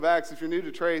Acts. If you're new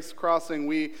to Trace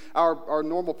Crossing, our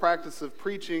normal practice of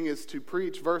preaching is to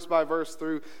preach verse by verse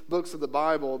through books of the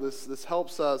Bible. This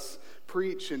helps us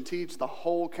preach and teach the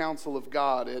whole counsel of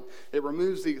God. It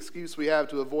removes the excuse we have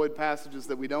to avoid passages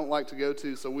that we don't like to go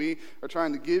to. So we are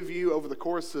trying to give you, over the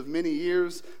course of many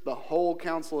years, the whole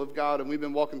counsel of God. And we've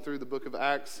been walking through the book of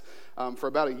Acts for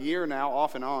about a year now,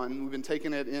 off and on. We've been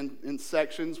taking it in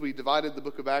sections. We divided the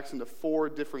book of Acts into 4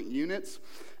 different units.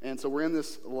 And so we're in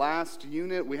this last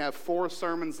unit. We have 4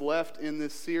 sermons left in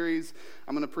this series.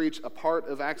 I'm going to preach a part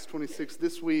of Acts 26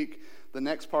 this week, the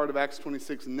next part of Acts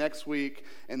 26 next week,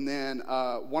 and then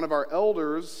one of our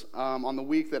elders on the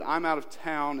week that I'm out of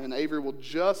town, and Avery will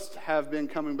just have been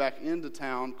coming back into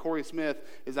town, Corey Smith,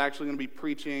 is actually going to be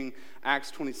preaching Acts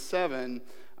 27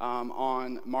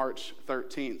 on March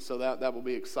 13th. So that will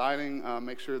be exciting.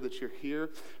 Make sure that you're here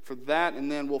for that,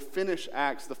 and then we'll finish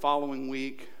Acts the following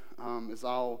week as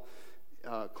I'll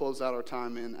close out our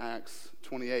time in Acts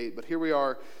 28. But here we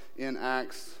are in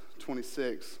Acts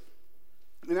 26.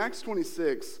 In Acts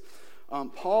 26,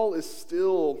 Paul is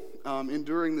still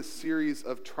enduring this series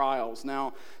of trials.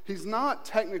 Now, he's not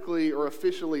technically or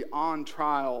officially on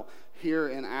trial here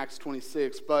in Acts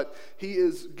 26, but he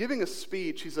is giving a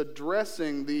speech. He's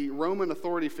addressing the Roman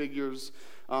authority figures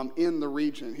in the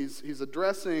region. He's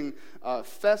addressing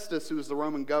Festus, who is the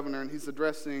Roman governor, and he's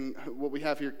addressing what we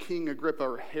have here, King Agrippa,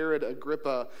 or Herod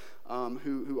Agrippa,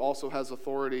 who also has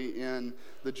authority in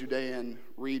the Judean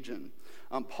region.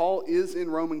 Paul is in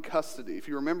Roman custody. If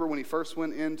you remember when he first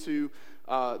went into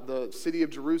the city of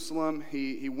Jerusalem,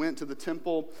 he went to the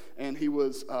temple and he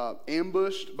was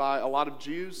ambushed by a lot of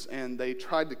Jews, and they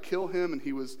tried to kill him, and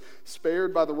he was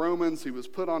spared by the Romans. He was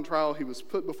put on trial. He was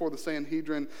put before the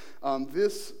Sanhedrin.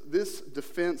 This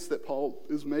defense that Paul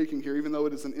is making here, even though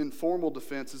it is an informal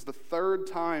defense, is the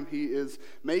 3rd time he is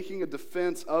making a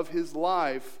defense of his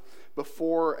life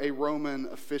before a Roman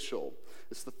official.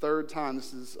 It's the 3rd time.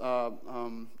 This is,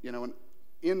 an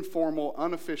informal,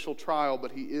 unofficial trial,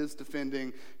 but he is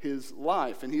defending his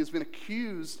life. And he has been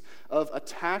accused of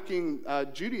attacking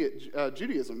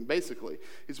Judaism, basically.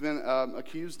 He's been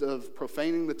accused of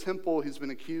profaning the temple. He's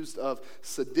been accused of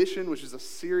sedition, which is a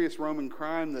serious Roman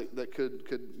crime that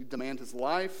could demand his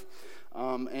life.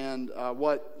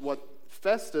 What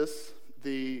Festus,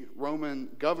 the Roman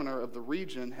governor of the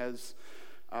region, has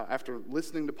after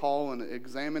listening to Paul and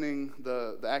examining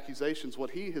the accusations,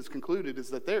 what he has concluded is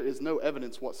that there is no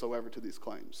evidence whatsoever to these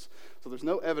claims. So there's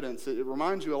no evidence. It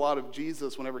reminds you a lot of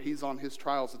Jesus whenever he's on his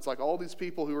trials. It's like all these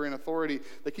people who are in authority,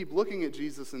 they keep looking at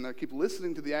Jesus and they keep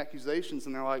listening to the accusations,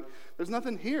 and they're like, there's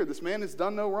nothing here. This man has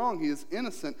done no wrong. He is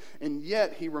innocent, and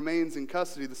yet he remains in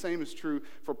custody. The same is true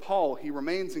for Paul. He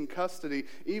remains in custody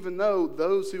even though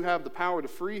those who have the power to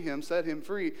free him, set him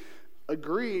free,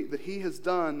 agree that he has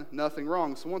done nothing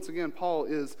wrong. So once again, Paul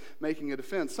is making a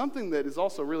defense. Something that is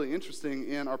also really interesting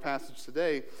in our passage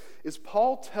today is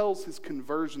Paul tells his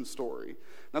conversion story.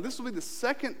 Now, this will be the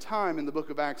 2nd time in the book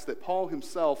of Acts that Paul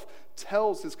himself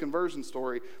tells his conversion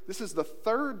story. This is the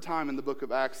 3rd time in the book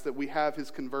of Acts that we have his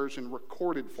conversion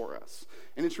recorded for us.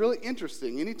 And it's really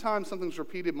interesting. Anytime something's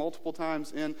repeated multiple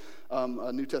times in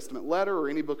a New Testament letter or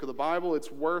any book of the Bible,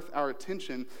 it's worth our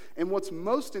attention. And what's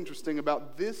most interesting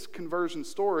about this conversion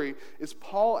story is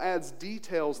Paul adds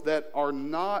details that are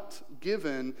not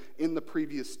given in the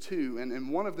previous 2. And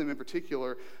one of them in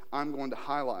particular I'm going to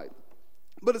highlight.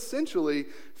 But essentially,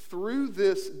 through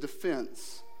this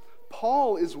defense,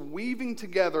 Paul is weaving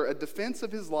together a defense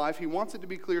of his life. He wants it to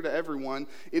be clear to everyone.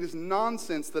 It is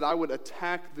nonsense that I would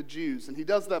attack the Jews. And he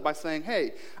does that by saying,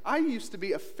 hey, I used to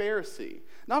be a Pharisee.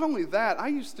 Not only that, I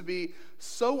used to be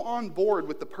so on board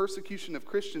with the persecution of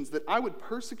Christians that I would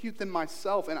persecute them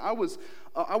myself. And I was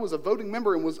a voting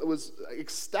member and was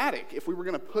ecstatic if we were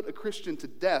going to put a Christian to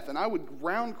death. And I would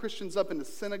round Christians up into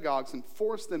synagogues and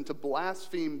force them to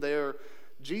blaspheme their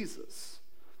Jesus,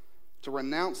 to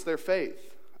renounce their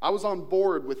faith. I was on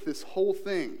board with this whole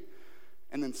thing,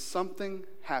 and then something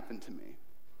happened to me.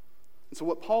 And so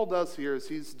what Paul does here is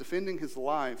he's defending his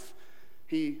life.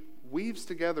 He weaves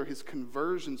together his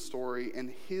conversion story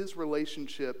and his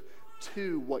relationship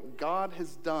to what God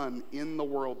has done in the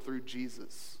world through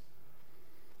Jesus.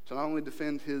 To not only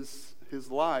defend his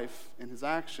life and his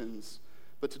actions,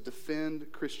 but to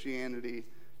defend Christianity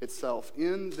itself.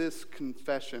 In this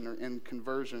confession or in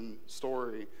conversion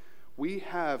story, we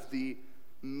have the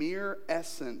mere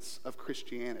essence of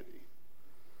Christianity.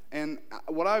 And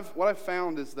what I've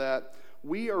found is that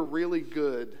we are really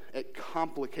good at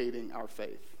complicating our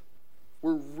faith.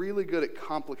 We're really good at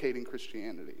complicating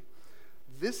Christianity.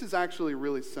 This is actually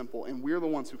really simple, and we're the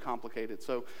ones who complicate it.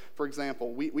 So, for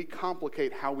example, we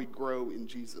complicate how we grow in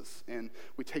Jesus, and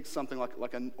we take something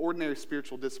like an ordinary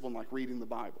spiritual discipline like reading the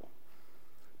Bible.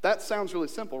 That sounds really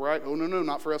simple, right? Oh, no,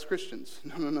 not for us Christians.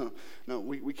 No,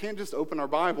 we can't just open our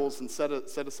Bibles and set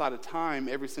aside a time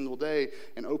every single day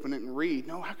and open it and read.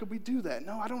 No, how could we do that?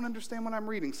 No, I don't understand what I'm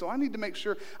reading, so I need to make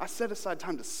sure I set aside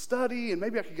time to study, and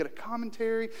maybe I could get a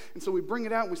commentary. And so we bring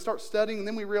it out and we start studying, and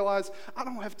then we realize, I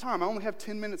don't have time. I only have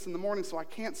 10 minutes in the morning, so I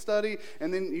can't study,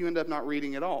 and then you end up not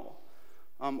reading at all.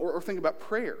 Or think about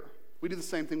prayer. We do the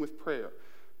same thing with prayer.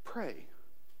 Pray.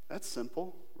 That's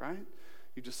simple, right?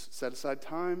 You just set aside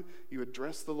time, you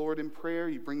address the Lord in prayer,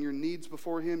 you bring your needs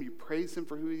before him, you praise him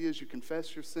for who he is, you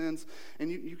confess your sins, and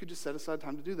you could just set aside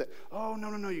time to do that. Oh,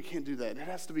 no, you can't do that. It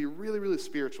has to be really, really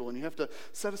spiritual, and you have to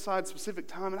set aside specific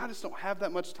time, and I just don't have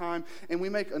that much time, and we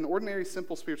make an ordinary,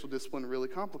 simple spiritual discipline really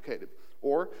complicated.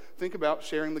 Or think about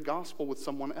sharing the gospel with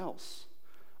someone else.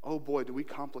 Oh boy, do we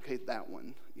complicate that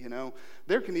one,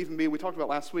 There can even be, we talked about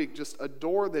last week, just a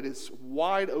door that is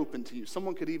wide open to you.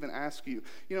 Someone could even ask you,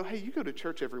 hey, you go to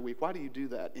church every week. Why do you do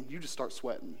that? And you just start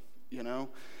sweating,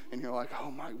 And you're like,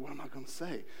 oh my, what am I going to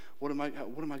say? What am I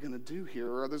going to do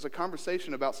here? Or there's a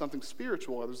conversation about something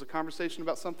spiritual, or there's a conversation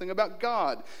about something about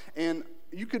God. And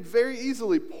you could very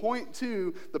easily point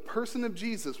to the person of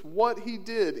Jesus, what he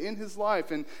did in his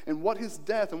life, and what his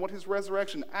death and what his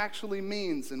resurrection actually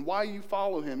means, and why you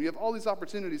follow him. You have all these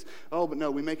opportunities. Oh, but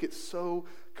no, we make it so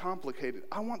complicated.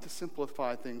 I want to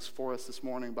simplify things for us this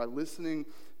morning by listening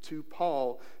to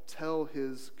Paul tell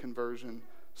his conversion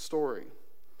story.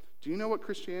 Do you know what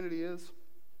Christianity is?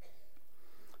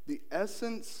 The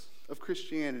essence of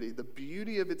Christianity, the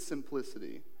beauty of its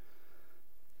simplicity,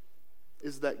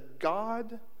 is that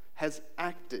God has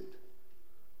acted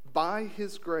by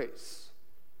his grace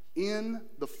in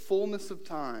the fullness of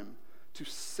time to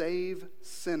save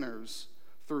sinners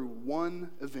through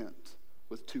one event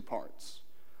with two parts: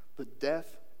 the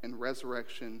death and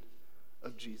resurrection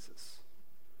of Jesus.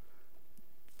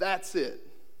 That's it,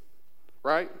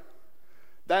 right?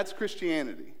 That's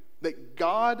Christianity. That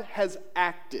God has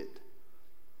acted.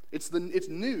 It's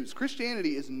news.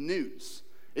 Christianity is news.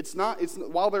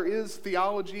 While there is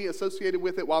theology associated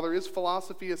with it, while there is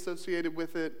philosophy associated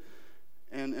with it,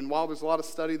 and while there's a lot of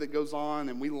study that goes on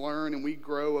and we learn and we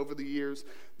grow over the years,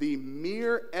 the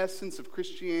mere essence of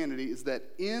Christianity is that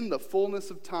in the fullness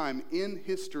of time, in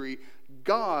history,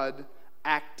 God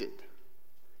acted.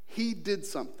 He did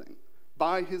something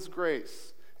by his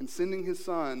grace in sending his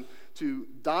son to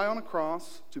die on a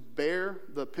cross, to bear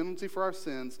the penalty for our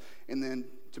sins, and then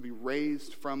to be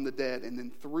raised from the dead. And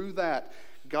then through that,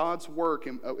 God's work,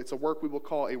 and it's a work we will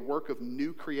call a work of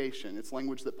new creation. It's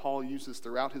language that Paul uses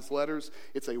throughout his letters.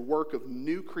 It's a work of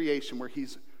new creation where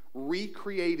he's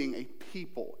recreating a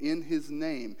people in his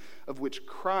name, of which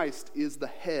Christ is the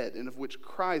head and of which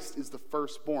Christ is the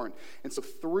firstborn. And so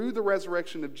through the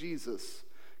resurrection of Jesus,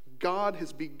 God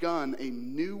has begun a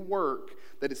new work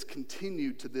that is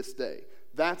continued to this day.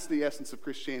 That's the essence of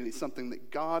Christianity, something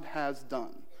that God has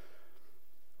done.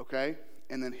 Okay?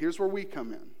 And then here's where we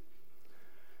come in.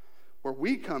 Where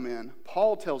we come in,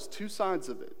 Paul tells two sides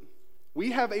of it.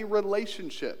 We have a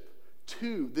relationship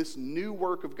to this new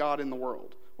work of God in the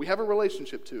world. We have a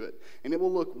relationship to it, and it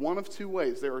will look one of two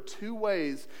ways. There are two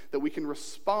ways that we can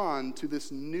respond to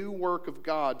this new work of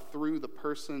God through the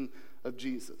person of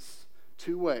Jesus.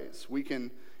 Two ways. We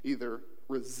can either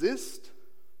resist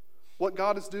what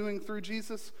God is doing through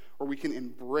Jesus, or we can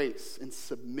embrace and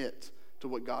submit to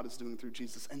what God is doing through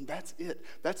Jesus. And that's it.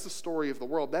 That's the story of the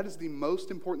world. That is the most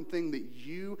important thing that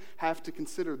you have to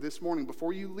consider this morning.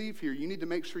 Before you leave here, you need to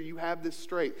make sure you have this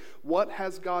straight. What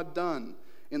has God done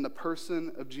in the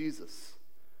person of Jesus?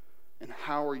 And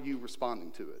how are you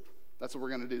responding to it? That's what we're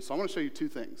going to do. So I want to show you two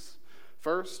things.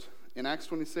 First, in Acts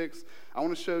 26, I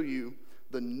want to show you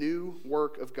the new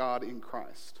work of God in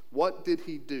Christ. What did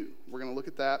he do? We're going to look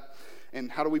at that, and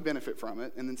how do we benefit from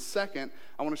it? And then second,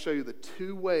 I want to show you the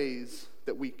two ways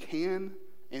that we can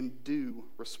and do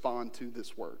respond to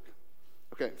this work.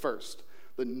 Okay, first,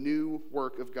 the new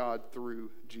work of God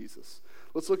through Jesus.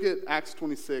 Let's look at Acts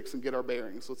 26 and get our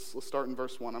bearings. Let's start in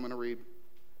verse 1. I'm going to read.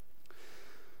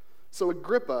 So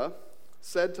Agrippa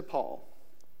said to Paul,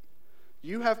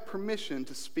 "You have permission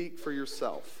to speak for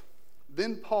yourself."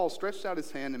 Then Paul stretched out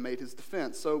his hand and made his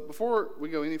defense. So before we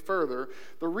go any further,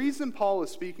 the reason Paul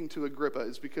is speaking to Agrippa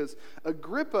is because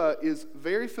Agrippa is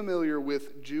very familiar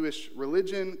with Jewish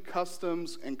religion,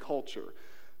 customs, and culture.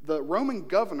 The Roman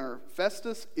governor,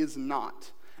 Festus, is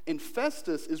not. And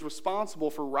Festus is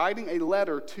responsible for writing a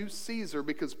letter to Caesar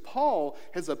because Paul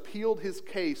has appealed his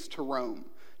case to Rome.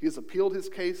 He has appealed his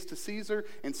case to Caesar,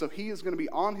 and so he is going to be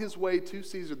on his way to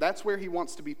Caesar. That's where he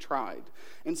wants to be tried.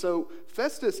 And so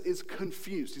Festus is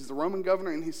confused. He's the Roman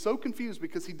governor, and he's so confused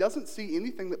because he doesn't see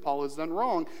anything that Paul has done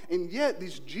wrong, and yet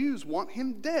these Jews want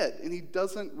him dead, and he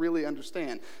doesn't really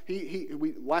understand.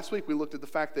 Last week we looked at the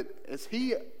fact that as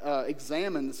he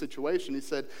examined the situation, he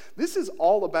said, this is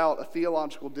all about a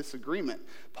theological disagreement.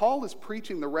 Paul is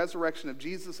preaching the resurrection of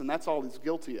Jesus, and that's all he's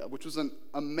guilty of, which was an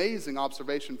amazing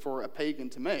observation for a pagan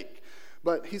to make.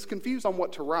 But he's confused on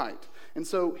what to write. And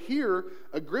so here,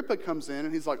 Agrippa comes in,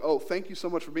 and he's like, oh, thank you so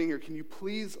much for being here. Can you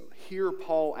please hear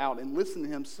Paul out and listen to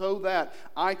him so that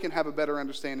I can have a better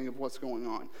understanding of what's going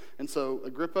on? And so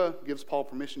Agrippa gives Paul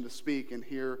permission to speak, and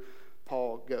here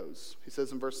Paul goes. He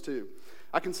says in verse 2,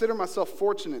 I consider myself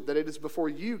fortunate that it is before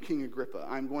you, King Agrippa,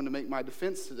 I am going to make my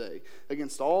defense today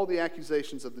against all the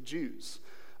accusations of the Jews,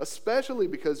 especially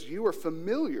because you are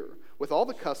familiar with all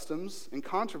the customs and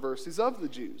controversies of the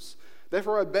Jews.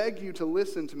 Therefore, I beg you to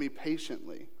listen to me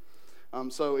patiently.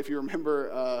 So if you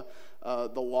remember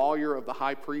the lawyer of the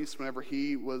high priest, whenever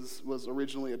he was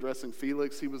originally addressing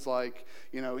Felix, he was like,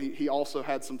 he also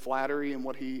had some flattery in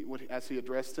as he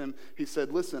addressed him. He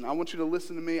said, listen, I want you to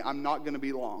listen to me. I'm not going to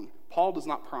be long. Paul does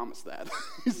not promise that.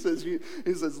 He says,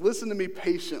 listen to me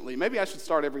patiently. Maybe I should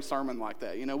start every sermon like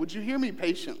that. Would you hear me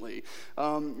patiently?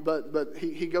 But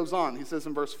he goes on. He says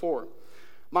in verse 4,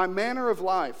 my manner of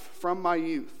life from my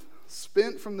youth,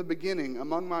 spent from the beginning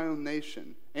among my own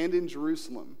nation and in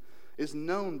Jerusalem, is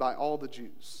known by all the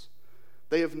Jews.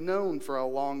 They have known for a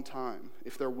long time,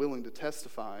 if they're willing to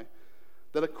testify,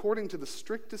 that according to the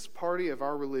strictest party of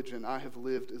our religion, I have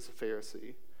lived as a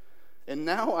Pharisee. And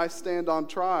now I stand on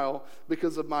trial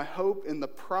because of my hope in the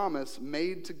promise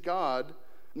made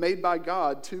by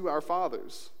God to our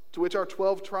fathers, to which our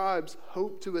 12 tribes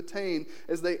hope to attain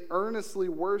as they earnestly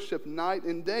worship night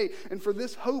and day. And for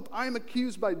this hope I am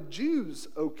accused by Jews,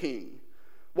 O king.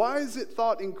 Why is it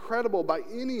thought incredible by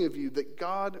any of you that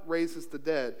God raises the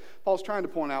dead? Paul's trying to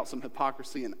point out some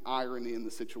hypocrisy and irony in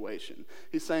the situation.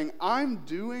 He's saying, I'm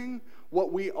doing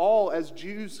what we all as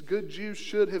Jews, good Jews,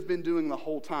 should have been doing the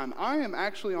whole time. I am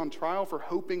actually on trial for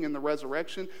hoping in the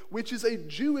resurrection, which is a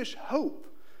Jewish hope.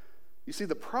 You see,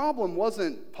 the problem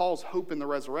wasn't Paul's hope in the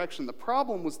resurrection. The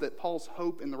problem was that Paul's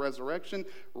hope in the resurrection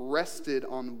rested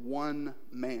on one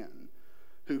man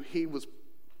who he was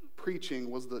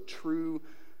preaching was the true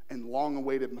and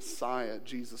long-awaited Messiah,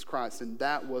 Jesus Christ. And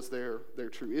that was their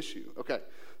true issue. Okay,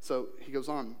 so he goes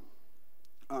on.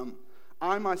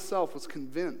 I myself was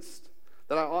convinced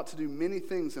that I ought to do many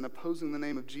things in opposing the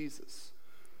name of Jesus.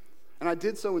 And I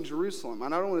did so in Jerusalem. I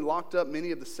not only locked up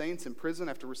many of the saints in prison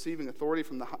after receiving authority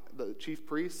from the chief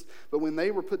priests, but when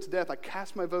they were put to death, I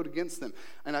cast my vote against them.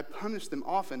 And I punished them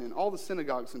often in all the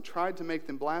synagogues and tried to make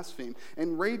them blaspheme.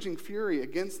 And raging fury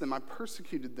against them, I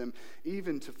persecuted them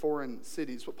even to foreign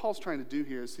cities. What Paul's trying to do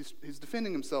here is he's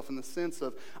defending himself in the sense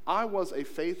of, I was a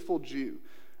faithful Jew.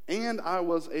 And I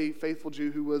was a faithful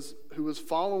Jew who was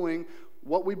following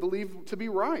what we believed to be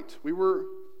right. We were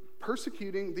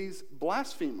persecuting these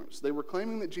blasphemers. They were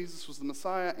claiming that Jesus was the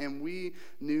Messiah, and we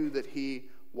knew that he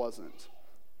wasn't.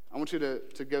 I want you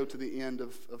to go to the end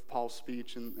of Paul's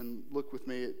speech and look with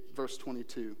me at verse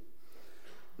 22.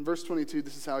 In verse 22,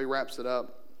 this is how he wraps it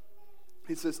up.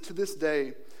 He says, to this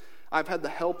day, I've had the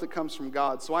help that comes from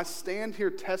God. So I stand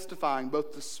here testifying,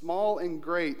 both to small and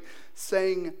great,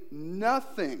 saying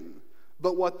nothing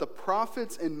but what the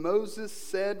prophets and Moses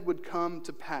said would come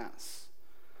to pass.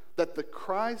 That the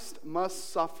Christ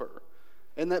must suffer,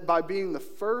 and that by being the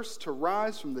first to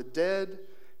rise from the dead,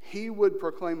 he would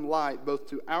proclaim light both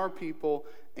to our people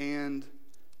and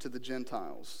to the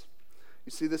Gentiles.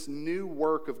 You see, this new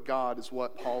work of God is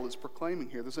what Paul is proclaiming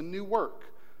here. There's a new work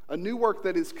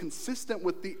that is consistent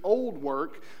with the old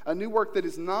work, a new work that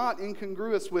is not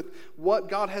incongruous with what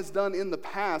God has done in the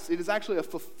past. It is actually a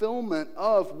fulfillment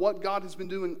of what God has been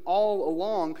doing all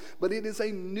along, but it is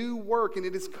a new work, and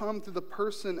it has come through the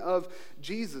person of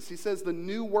Jesus. He says the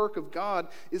new work of God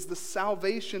is the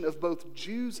salvation of both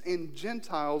Jews and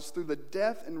Gentiles through the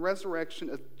death and resurrection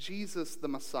of Jesus the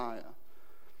Messiah.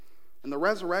 And the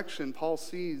resurrection, Paul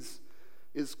sees,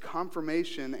 is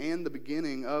confirmation and the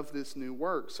beginning of this new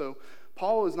work. So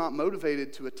Paul is not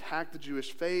motivated to attack the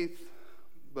Jewish faith,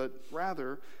 but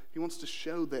rather he wants to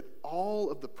show that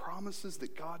all of the promises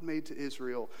that God made to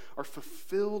Israel are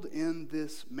fulfilled in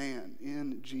this man,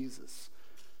 in Jesus,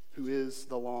 who is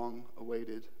the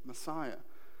long-awaited Messiah.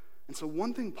 And so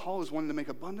one thing Paul is wanting to make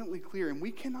abundantly clear, and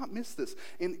we cannot miss this,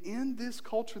 and in this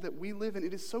culture that we live in,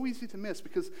 it is so easy to miss,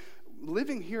 because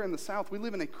living here in the South, we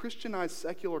live in a Christianized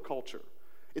secular culture.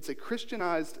 It's a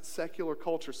Christianized secular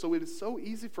culture. So it is so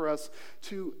easy for us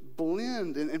to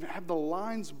blend and have the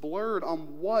lines blurred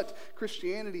on what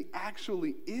Christianity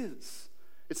actually is.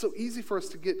 It's so easy for us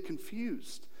to get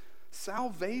confused.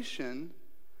 Salvation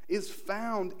is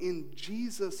found in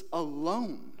Jesus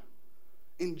alone.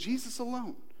 In Jesus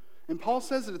alone. And Paul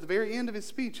says it at the very end of his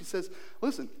speech. He says,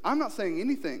 listen, I'm not saying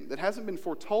anything that hasn't been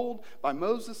foretold by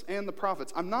Moses and the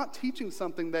prophets. I'm not teaching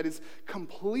something that is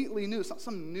completely new. It's not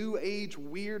some new age,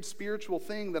 weird spiritual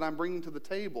thing that I'm bringing to the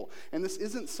table. And this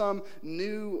isn't some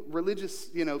new religious,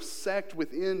 sect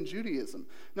within Judaism.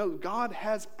 No, God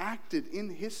has acted in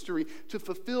history to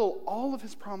fulfill all of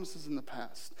his promises in the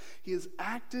past. He has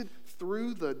acted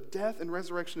through the death and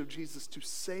resurrection of Jesus to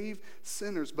save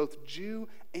sinners, both Jew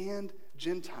and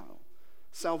Gentile.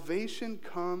 Salvation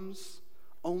comes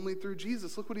only through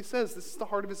Jesus. Look what he says. This is the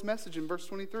heart of his message in verse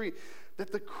 23.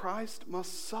 That the Christ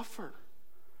must suffer.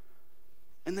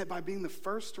 And that by being the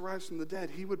first to rise from the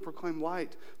dead, he would proclaim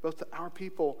light both to our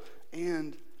people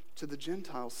and to the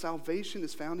Gentiles. Salvation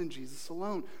is found in Jesus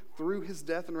alone. Through his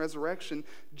death and resurrection,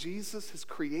 Jesus has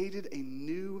created a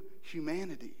new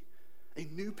humanity, a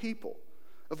new people,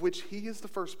 of which he is the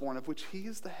firstborn, of which he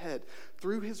is the head,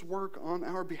 through his work on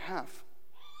our behalf.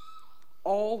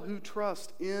 All who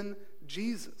trust in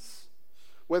Jesus,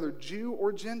 whether Jew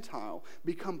or Gentile,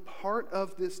 become part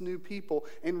of this new people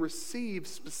and receive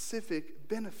specific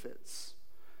benefits.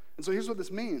 And so here's what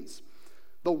this means.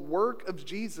 The work of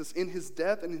Jesus in his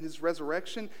death and in his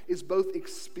resurrection is both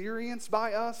experienced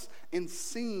by us and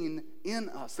seen in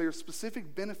us. There are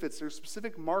specific benefits, there are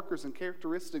specific markers and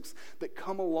characteristics that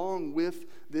come along with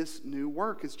this new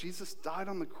work. As Jesus died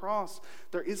on the cross,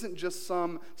 there isn't just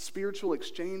some spiritual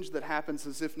exchange that happens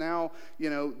as if now,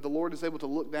 the Lord is able to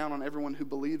look down on everyone who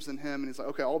believes in him and he's like,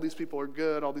 okay, all these people are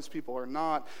good, all these people are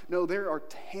not. No, there are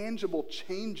tangible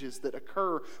changes that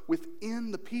occur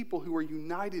within the people who are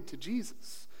united to Jesus.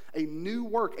 A new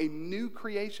work, a new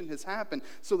creation has happened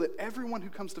so that everyone who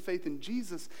comes to faith in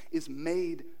Jesus is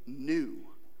made new.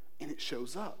 And it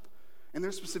shows up. And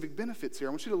there's specific benefits here.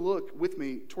 I want you to look with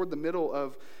me toward the middle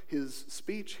of his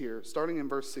speech here, starting in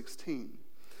verse 16.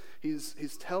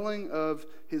 He's telling of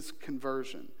his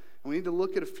conversion. And we need to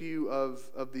look at a few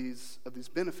of these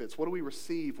benefits. What do we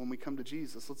receive when we come to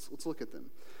Jesus? Let's look at them.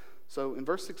 So in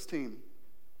verse 16,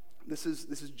 this is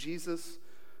Jesus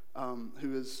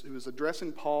who is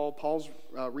addressing Paul. Paul's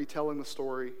retelling the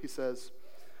story. He says,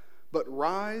 "But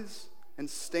rise and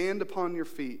stand upon your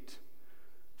feet,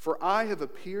 for I have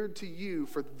appeared to you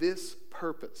for this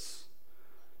purpose,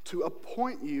 to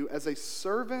appoint you as a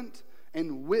servant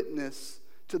and witness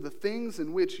to the things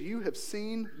in which you have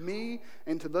seen me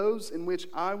and to those in which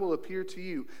I will appear to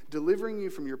you, delivering you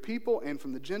from your people and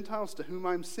from the Gentiles to whom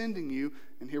I am sending you."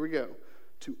 And here we go.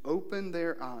 "To open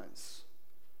their eyes,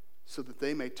 so that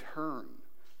they may turn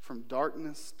from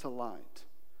darkness to light,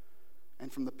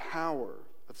 and from the power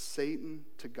of Satan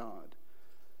to God,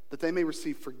 that they may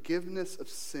receive forgiveness of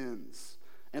sins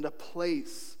and a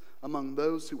place among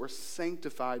those who are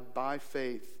sanctified by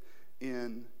faith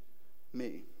in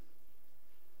me."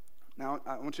 Now,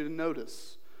 I want you to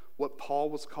notice what Paul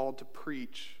was called to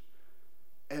preach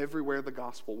everywhere the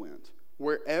gospel went.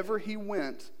 Wherever he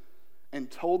went, and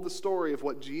told the story of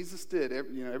what Jesus did,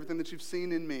 everything that you've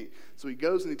seen in me. So he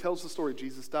goes and he tells the story.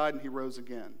 Jesus died and he rose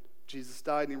again. Jesus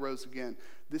died and he rose again.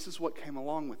 This is what came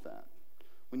along with that.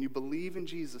 When you believe in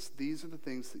Jesus, these are the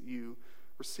things that you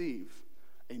receive: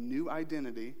 a new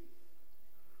identity,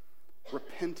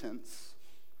 repentance,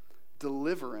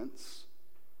 deliverance,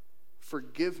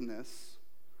 forgiveness,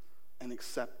 and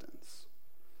acceptance.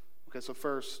 Okay, so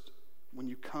first, when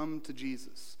you come to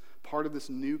Jesus, part of this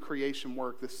new creation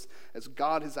work, this as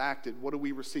God has acted, what do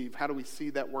we receive? How do we see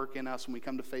that work in us when we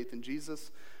come to faith in Jesus?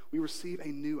 We receive a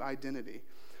new identity.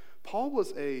 Paul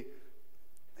was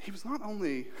not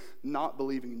only not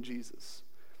believing in Jesus,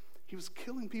 he was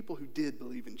killing people who did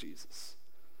believe in Jesus.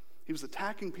 He was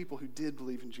attacking people who did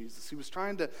believe in Jesus. He was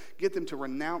trying to get them to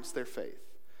renounce their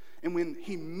faith. And when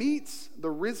he meets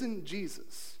the risen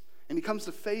Jesus and he comes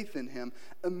to faith in him,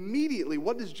 immediately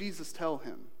what does Jesus tell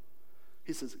him?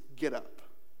 He says, "Get up,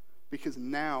 because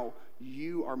now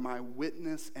you are my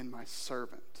witness and my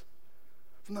servant."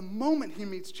 From the moment he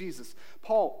meets Jesus,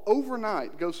 Paul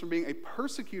overnight goes from being a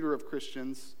persecutor of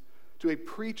Christians to a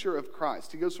preacher of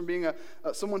Christ. He goes from being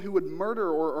someone who would murder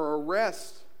or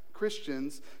arrest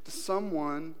Christians to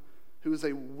someone who is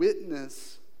a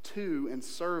witness to and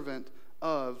servant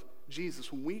of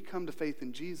Jesus. When we come to faith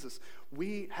in Jesus,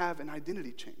 we have an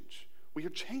identity change. We are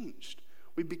changed.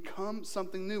 We become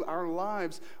something new. Our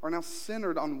lives are now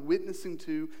centered on witnessing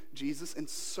to Jesus and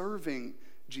serving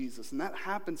Jesus. And that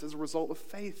happens as a result of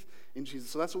faith in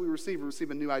Jesus. So that's what we receive. We receive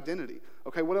a new identity.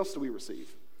 Okay, what else do we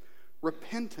receive?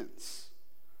 Repentance.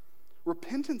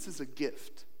 Repentance is a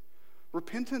gift.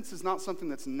 Repentance is not something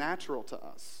that's natural to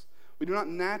us. We do not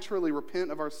naturally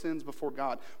repent of our sins before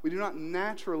God. We do not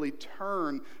naturally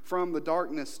turn from the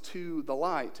darkness to the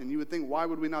light. And you would think, why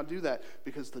would we not do that?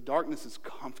 Because the darkness is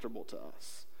comfortable to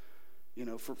us. You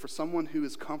know, for someone who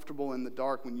is comfortable in the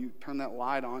dark, when you turn that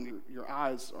light on, your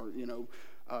eyes are,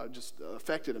 just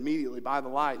affected immediately by the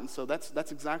light. And so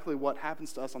that's exactly what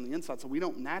happens to us on the inside. So we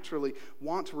don't naturally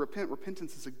want to repent.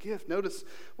 Repentance is a gift. Notice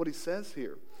what he says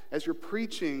here. As you're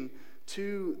preaching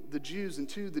to the Jews and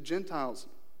to the Gentiles,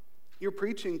 you're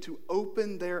preaching to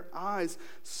open their eyes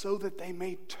so that they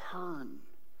may turn.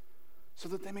 So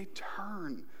that they may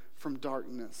turn from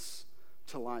darkness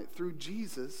to light. Through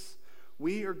Jesus,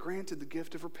 we are granted the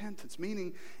gift of repentance,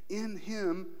 meaning in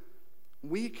him,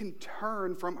 we can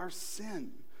turn from our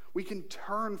sin. We can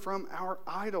turn from our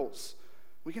idols.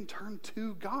 We can turn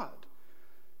to God.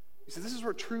 You see, this is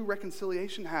where true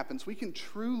reconciliation happens. We can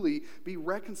truly be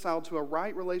reconciled to a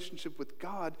right relationship with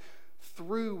God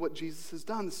through what Jesus has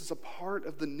done. This is a part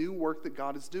of the new work that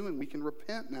God is doing. We can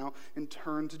repent now and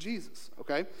turn to Jesus,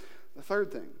 okay? The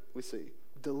third thing we see,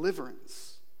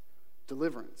 deliverance.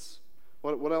 Deliverance.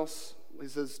 What else? He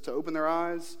says to open their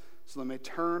eyes so they may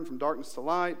turn from darkness to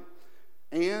light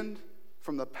and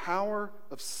from the power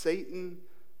of Satan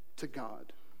to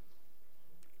God.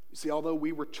 You see, although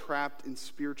we were trapped in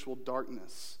spiritual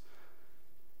darkness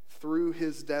through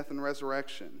his death and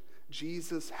resurrection,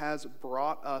 Jesus has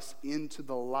brought us into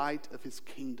the light of his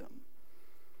kingdom.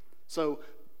 So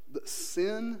the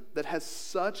sin that has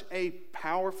such a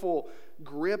powerful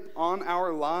grip on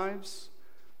our lives,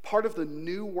 part of the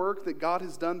new work that God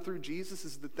has done through Jesus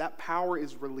is that power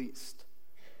is released.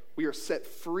 We are set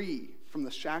free from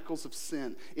the shackles of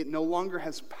sin. It no longer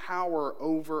has power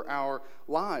over our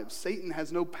lives. Satan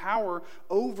has no power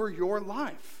over your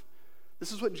life.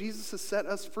 This is what Jesus has set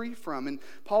us free from. And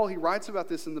Paul, he writes about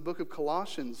this in the book of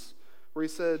Colossians, where he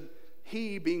said,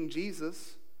 he, being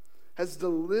Jesus, has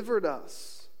delivered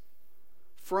us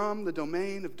from the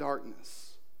domain of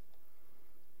darkness.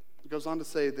 He goes on to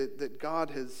say that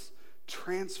God has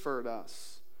transferred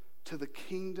us to the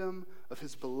kingdom of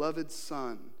his beloved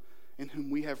Son, in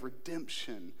whom we have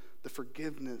redemption, the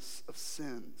forgiveness of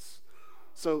sins.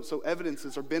 So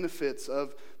evidences or benefits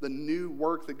of the new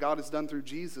work that God has done through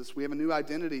Jesus. We have a new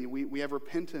identity. We have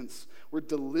repentance. We're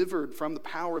delivered from the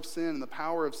power of sin and the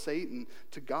power of Satan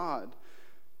to God.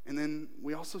 And then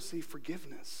we also see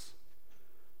forgiveness.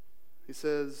 He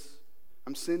says,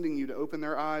 I'm sending you to open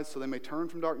their eyes so they may turn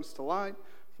from darkness to light,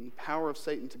 from the power of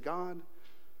Satan to God,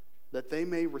 that they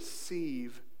may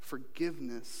receive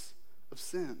forgiveness of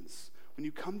sins. When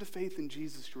you come to faith in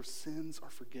Jesus, your sins are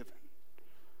forgiven.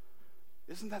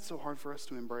 Isn't that so hard for us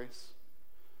to embrace?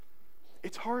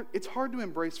 It's hard to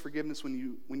embrace forgiveness when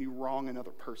you wrong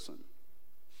another person,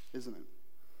 isn't it?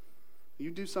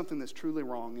 You do something that's truly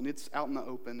wrong, and it's out in the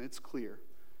open, it's clear,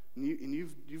 and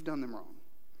you've done them wrong.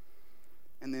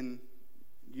 And then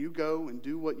you go and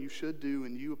do what you should do,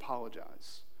 and you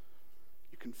apologize.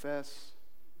 You confess,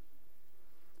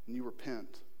 and you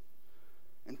repent.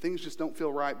 And things just don't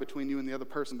feel right between you and the other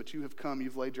person, but you have come,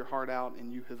 you've laid your heart out,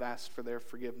 and you have asked for their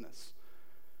forgiveness.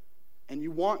 And you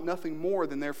want nothing more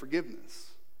than their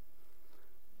forgiveness.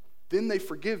 Then they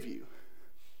forgive you,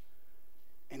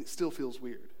 and it still feels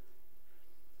weird.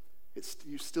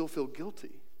 You still feel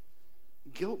guilty.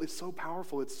 Guilt is so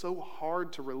powerful, it's so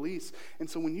hard to release. And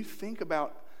so when you think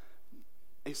about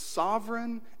a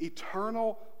sovereign,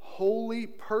 eternal, holy,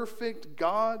 perfect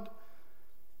God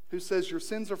who says your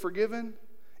sins are forgiven,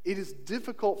 it is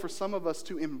difficult for some of us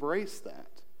to embrace that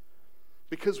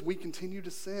because we continue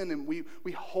to sin and we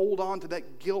hold on to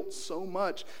that guilt so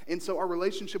much. And so our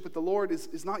relationship with the Lord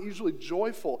is not usually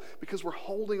joyful because we're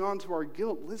holding on to our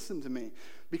guilt. Listen to me.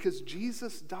 Because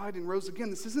Jesus died and rose again.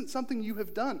 This isn't something you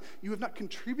have done. You have not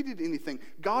contributed anything.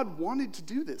 God wanted to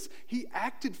do this. He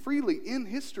acted freely in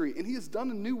history, and he has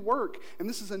done a new work. And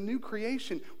this is a new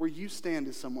creation where you stand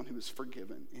as someone who is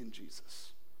forgiven in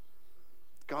Jesus.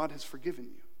 God has forgiven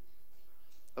you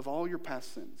of all your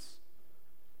past sins.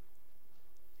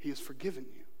 He has forgiven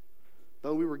you.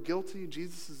 Though we were guilty,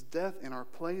 Jesus' death in our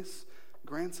place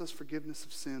grants us forgiveness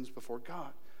of sins before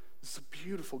God. This is a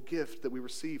beautiful gift that we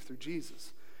receive through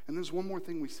Jesus. And there's one more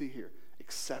thing we see here,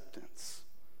 acceptance.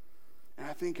 And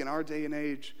I think in our day and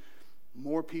age,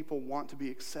 more people want to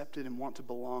be accepted and want to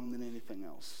belong than anything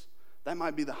else. That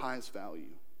might be the highest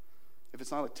value. If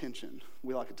it's not attention,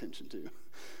 we like attention too.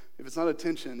 If it's not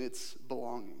attention, it's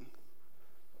belonging.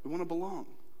 We want to belong.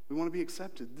 We want to be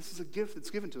accepted. This is a gift that's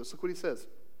given to us. Look what he says.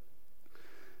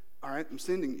 All right, I'm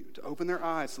sending you to open their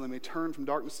eyes so they may turn from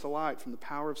darkness to light, from the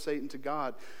power of Satan to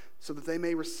God, so that they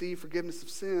may receive forgiveness of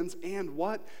sins. And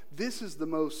what? This is the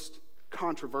most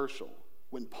controversial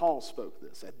when Paul spoke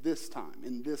this at this time,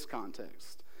 in this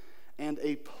context. And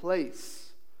a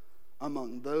place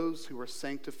among those who are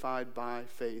sanctified by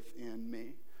faith in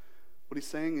me. What he's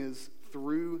saying is,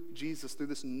 through Jesus, through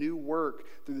this new work,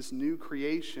 through this new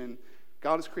creation,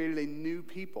 God has created a new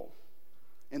people.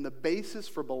 And the basis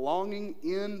for belonging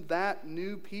in that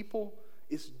new people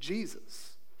is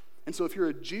Jesus. And so if you're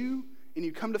a Jew and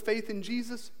you come to faith in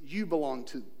Jesus, you belong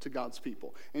to God's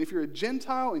people. And if you're a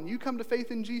Gentile and you come to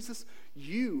faith in Jesus,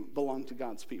 you belong to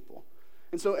God's people.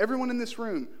 And so everyone in this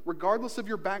room, regardless of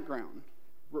your background,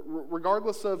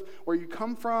 regardless of where you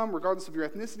come from, regardless of your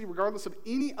ethnicity, regardless of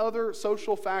any other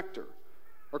social factor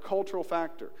or cultural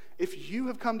factor, if you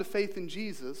have come to faith in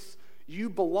Jesus, you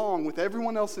belong with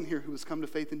everyone else in here who has come to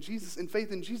faith in Jesus, and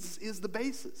faith in Jesus is the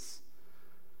basis.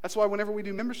 That's why whenever we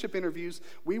do membership interviews,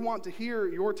 we want to hear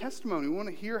your testimony. We want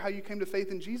to hear how you came to faith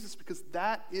in Jesus, because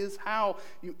that is how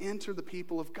you enter the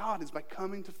people of God, is by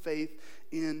coming to faith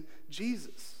in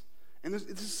Jesus. And this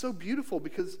is so beautiful,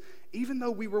 because even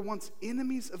though we were once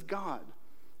enemies of God,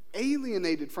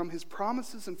 alienated from his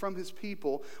promises and from his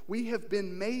people, we have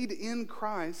been made in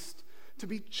Christ to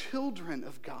be children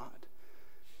of God.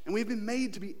 And we've been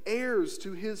made to be heirs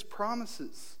to his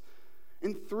promises.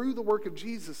 And through the work of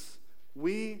Jesus,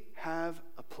 we have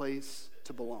a place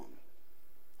to belong,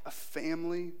 a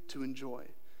family to enjoy,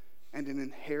 and an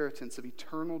inheritance of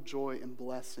eternal joy and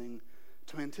blessing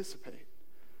to anticipate.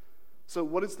 So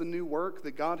what is the new work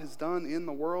that God has done in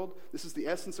the world? This is the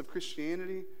essence of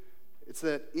Christianity. It's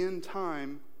that in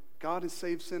time, God has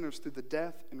saved sinners through the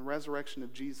death and resurrection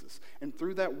of Jesus. And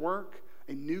through that work,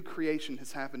 a new creation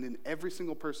has happened in every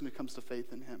single person who comes to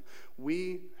faith in him.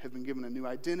 We have been given a new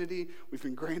identity. We've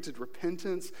been granted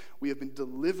repentance. We have been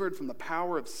delivered from the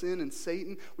power of sin and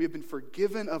Satan. We have been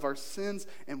forgiven of our sins,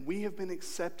 and we have been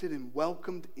accepted and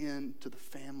welcomed into the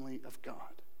family of God.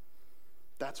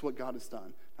 That's what God has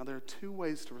done. Now, there are two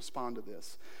ways to respond to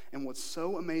this. And what's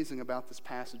so amazing about this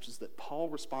passage is that Paul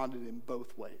responded in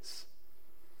both ways.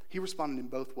 He responded in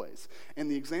both ways.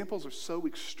 And the examples are so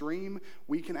extreme,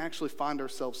 we can actually find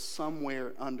ourselves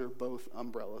somewhere under both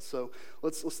umbrellas. So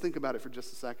let's think about it for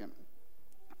just a second.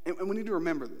 And we need to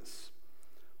remember this.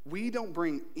 We don't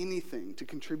bring anything to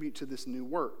contribute to this new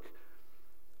work.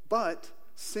 But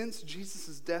since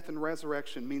Jesus' death and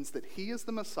resurrection means that he is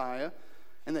the Messiah,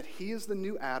 and that he is the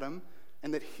new Adam,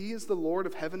 and that he is the Lord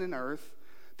of heaven and earth,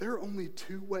 there are only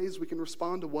two ways we can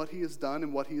respond to what he has done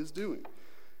and what he is doing.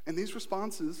 And these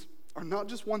responses are not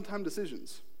just one-time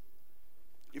decisions.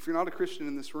 If you're not a Christian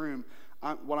in this room,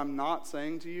 what I'm not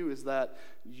saying to you is that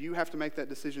you have to make that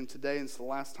decision today, and it's the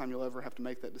last time you'll ever have to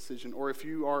make that decision. Or if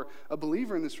you are a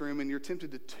believer in this room and you're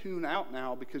tempted to tune out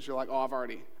now because you're like, oh,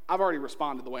 I've already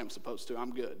responded the way I'm supposed to,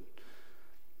 I'm good.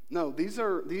 No, these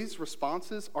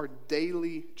responses are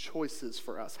daily choices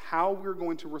for us, how we're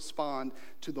going to respond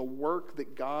to the work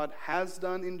that God has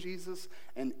done in Jesus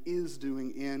and is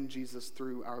doing in Jesus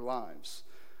through our lives.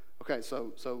 Okay,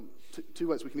 so two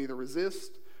ways. We can either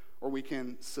resist or we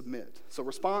can submit. So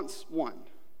response one,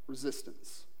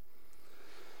 resistance.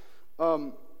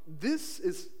 This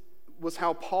was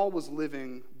how Paul was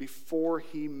living before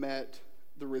he met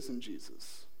the risen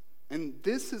Jesus. And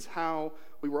this is how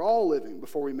we were all living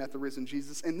before we met the risen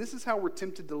Jesus. And this is how we're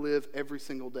tempted to live every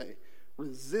single day,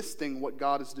 resisting what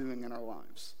God is doing in our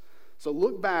lives. So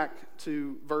look back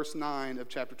to verse 9 of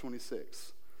chapter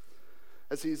 26.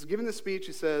 As he's giving this speech,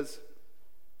 he says,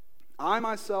 I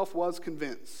myself was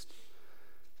convinced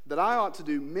that I ought to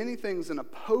do many things in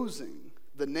opposing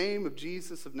the name of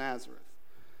Jesus of Nazareth.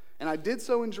 And I did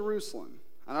so in Jerusalem.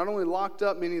 I not only locked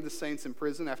up many of the saints in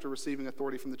prison after receiving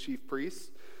authority from the chief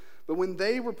priests, but when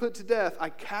they were put to death, I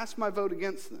cast my vote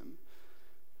against them.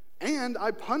 And I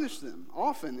punished them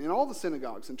often in all the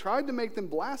synagogues and tried to make them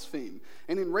blaspheme.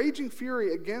 And in raging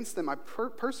fury against them, I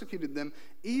persecuted them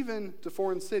even to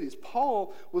foreign cities.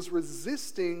 Paul was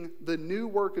resisting the new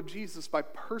work of Jesus by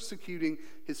persecuting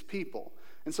his people.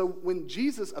 And so when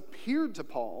Jesus appeared to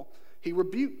Paul, he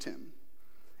rebuked him.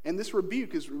 And this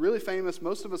rebuke is really famous.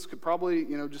 Most of us could probably,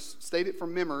 just state it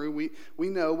from memory. We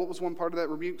know what was one part of that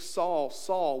rebuke.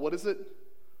 Saul, what is it?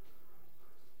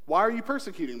 Why are you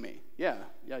persecuting me? Yeah,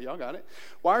 y'all got it.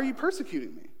 Why are you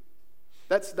persecuting me?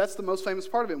 That's the most famous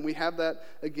part of it, and we have that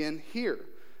again here.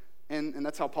 And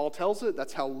that's how Paul tells it.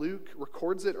 That's how Luke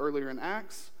records it earlier in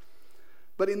Acts.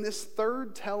 But in this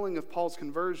third telling of Paul's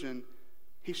conversion,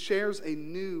 he shares a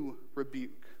new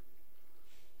rebuke.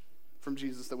 from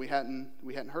Jesus that we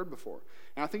hadn't heard before.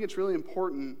 And I think it's really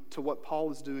important to what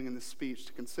Paul is doing in this speech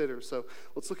to consider. So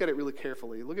let's look at it really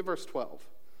carefully. Look at verse 12.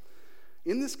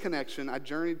 In this connection, I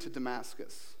journeyed to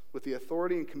Damascus with the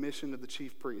authority and commission of the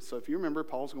chief priest. So if you remember,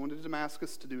 Paul's going to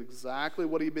Damascus to do exactly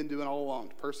what he'd been doing all along,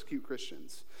 to persecute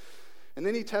Christians. And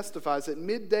then he testifies, at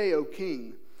midday, O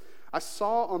king, I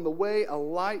saw on the way a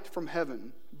light from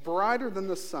heaven, brighter than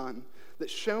the sun, that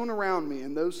shone around me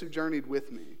and those who journeyed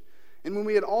with me. And when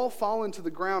we had all fallen to the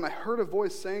ground, I heard a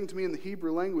voice saying to me in the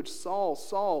Hebrew language, Saul,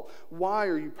 Saul, why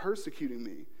are you persecuting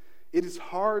me? It is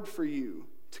hard for you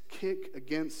to kick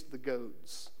against the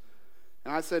goads.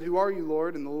 And I said, who are you,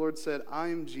 Lord? And the Lord said, I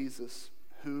am Jesus,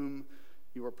 whom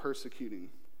you are persecuting.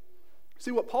 See,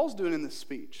 what Paul's doing in this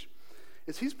speech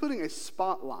is he's putting a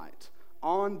spotlight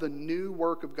on the new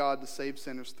work of God to save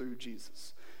sinners through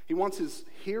Jesus. He wants his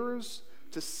hearers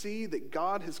to see that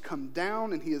God has come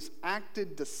down and he has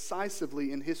acted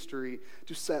decisively in history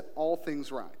to set all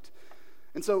things right.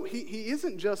 And so he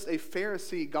isn't just a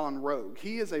Pharisee gone rogue.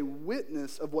 He is a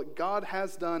witness of what God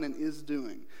has done and is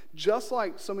doing, just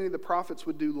like so many of the prophets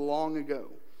would do long ago.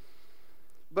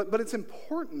 But it's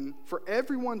important for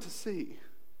everyone to see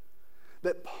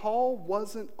that Paul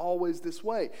wasn't always this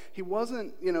way. He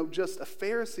wasn't, just a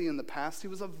Pharisee in the past. He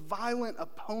was a violent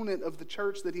opponent of the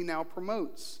church that he now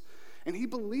promotes. And he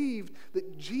believed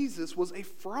that Jesus was a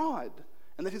fraud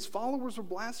and that his followers were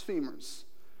blasphemers.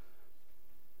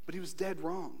 But he was dead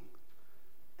wrong.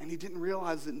 And he didn't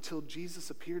realize it until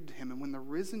Jesus appeared to him. And when the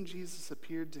risen Jesus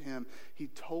appeared to him, he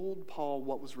told Paul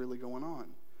what was really going on.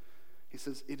 He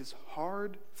says, it is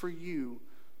hard for you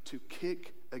to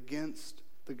kick against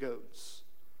the goads.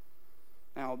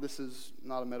 Now, this is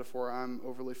not a metaphor I'm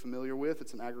overly familiar with.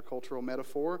 It's an agricultural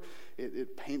metaphor.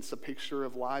 It paints a picture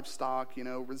of livestock,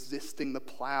 resisting the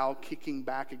plow, kicking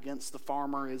back against the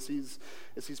farmer as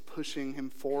he's pushing him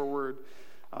forward.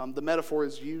 The metaphor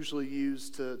is usually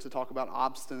used to talk about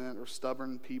obstinate or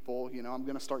stubborn people. I'm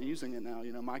going to start using it now.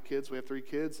 My kids, we have 3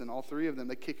 kids, and all 3 of them,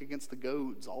 they kick against the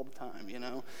goads all the time,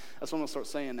 That's what I'm going to start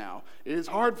saying now. It is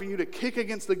hard for you to kick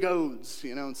against the goads,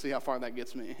 and see how far that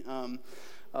gets me.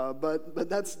 But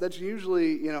that's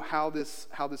usually how this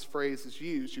phrase is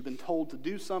used. You've been told to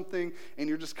do something, and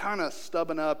you're just kind of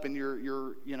stubbing up, and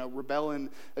you're rebelling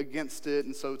against it,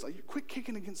 and so it's like, quit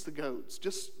kicking against the goads.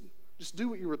 Just do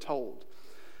what you were told.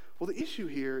 Well, the issue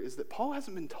here is that Paul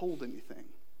hasn't been told anything.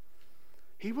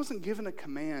 He wasn't given a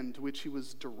command to which he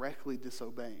was directly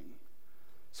disobeying.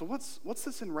 So what's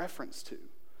this in reference to?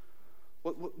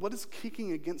 What does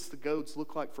kicking against the goads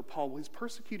look like for Paul? Well, he's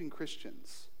persecuting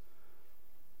Christians.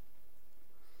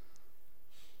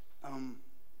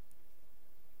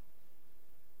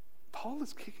 Paul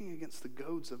is kicking against the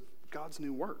goads of God's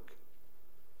new work.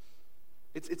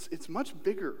 It's much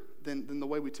bigger than the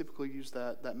way we typically use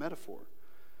that metaphor.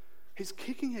 He's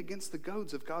kicking against the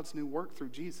goads of God's new work through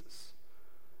Jesus.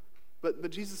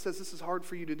 But Jesus says this is hard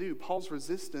for you to do. Paul's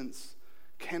resistance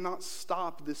cannot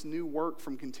stop this new work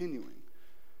from continuing.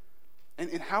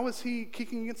 And how is he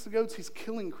kicking against the goads? He's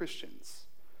killing Christians.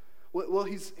 Well,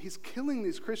 he's killing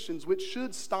these Christians, which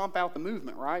should stomp out the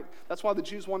movement, right? That's why the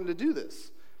Jews wanted to do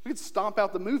this. We could stomp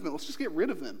out the movement. Let's just get rid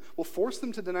of them. We'll force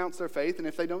them to denounce their faith, and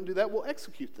if they don't do that, we'll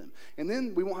execute them. And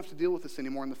then we won't have to deal with this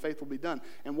anymore, and the faith will be done.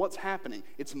 And what's happening?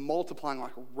 It's multiplying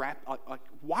like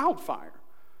wildfire.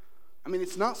 I mean,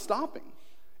 it's not stopping.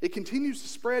 It continues to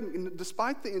spread, and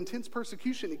despite the intense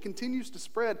persecution, it continues to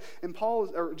spread. And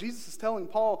Jesus is telling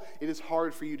Paul, it is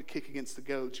hard for you to kick against the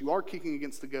goads. You are kicking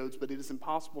against the goads, but it is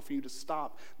impossible for you to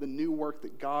stop the new work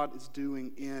that God is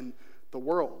doing in the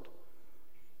world.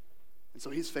 And so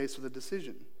he's faced with a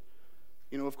decision.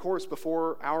 Of course,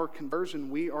 before our conversion,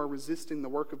 we are resisting the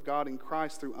work of God in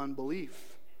Christ through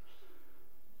unbelief.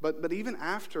 But even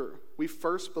after we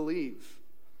first believe,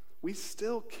 we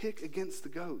still kick against the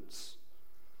goads.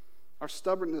 Our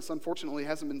stubbornness, unfortunately,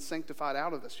 hasn't been sanctified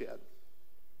out of us yet.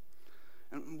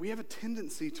 And we have a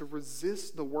tendency to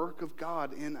resist the work of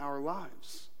God in our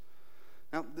lives.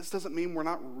 Now, this doesn't mean we're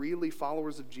not really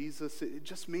followers of Jesus. It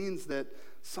just means that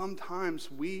sometimes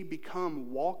we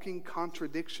become walking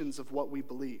contradictions of what we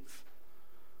believe.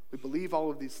 We believe all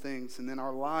of these things, and then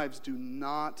our lives do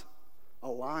not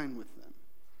align with them.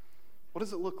 What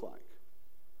does it look like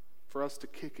for us to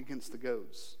kick against the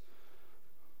goads?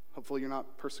 Hopefully you're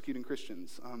not persecuting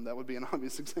Christians. That would be an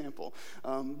obvious example.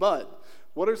 But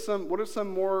what are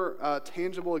some more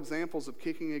tangible examples of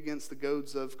kicking against the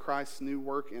goads of Christ's new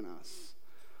work in us?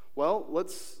 Well,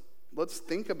 let's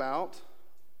think about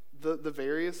the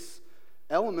various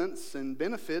elements and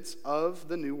benefits of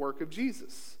the new work of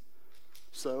Jesus.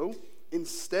 So,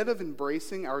 instead of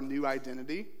embracing our new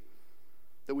identity,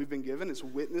 that we've been given as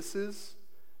witnesses,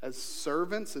 as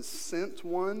servants, as sent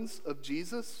ones of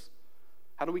Jesus,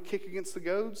 how do we kick against the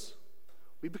goads?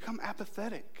 We become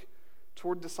apathetic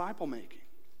toward disciple making.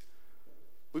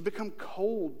 We become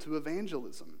cold to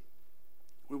evangelism.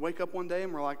 We wake up one day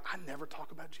and we're like, I never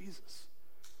talk about Jesus,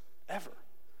 ever.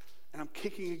 And I'm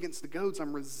kicking against the goads.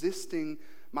 I'm resisting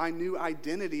my new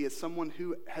identity as someone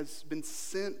who has been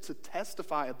sent to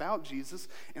testify about Jesus,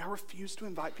 and I refuse to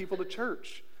invite people to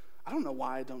church. I don't know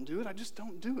why I don't do it. I just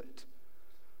don't do it.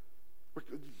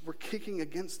 We're kicking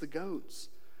against the goads.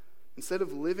 Instead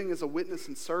of living as a witness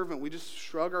and servant, we just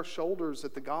shrug our shoulders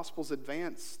at the gospel's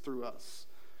advance through us.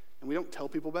 And we don't tell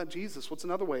people about Jesus. What's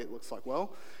another way it looks like?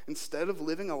 Well, instead of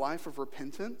living a life of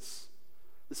repentance,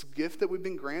 this gift that we've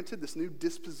been granted, this new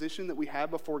disposition that we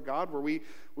have before God, where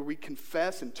we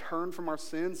confess and turn from our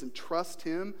sins and trust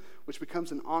Him, which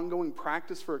becomes an ongoing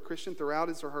practice for a Christian throughout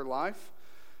his or her life.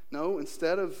 No,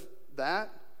 instead of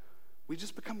that, we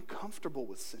just become comfortable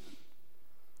with sin.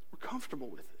 We're comfortable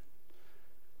with it.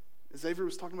 As Avery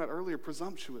was talking about earlier,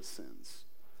 presumptuous sins.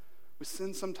 We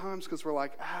sin sometimes because we're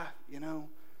like, I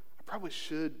probably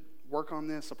should work on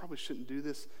this. I probably shouldn't do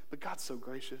this. But God's so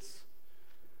gracious.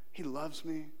 He loves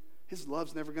me. His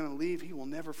love's never going to leave. He will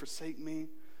never forsake me.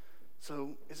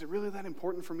 So is it really that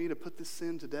important for me to put this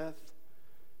sin to death?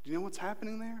 Do you know what's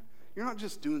happening there? You're not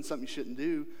just doing something you shouldn't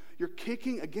do. You're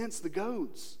kicking against the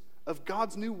goads of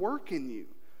God's new work in you.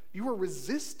 You are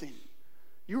resisting.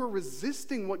 You are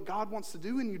resisting what God wants to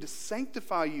do in you, to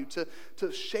sanctify you,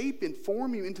 to shape and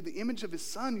form you into the image of His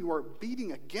Son. You are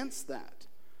beating against that.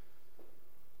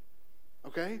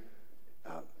 Okay?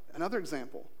 Another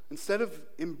example. Instead of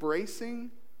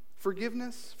embracing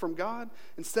forgiveness from God,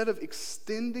 instead of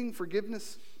extending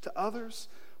forgiveness to others,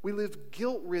 we live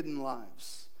guilt-ridden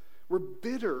lives. We're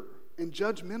bitter and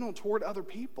judgmental toward other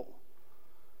people.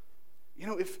 You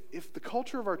know, if the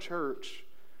culture of our church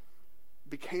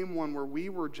became one where we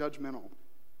were judgmental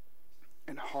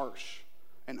and harsh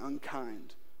and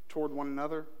unkind toward one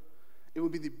another, it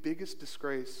would be the biggest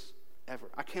disgrace ever.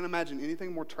 I can't imagine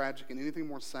anything more tragic and anything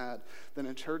more sad than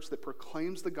a church that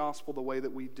proclaims the gospel the way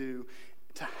that we do,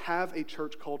 to have a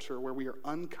church culture where we are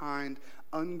unkind,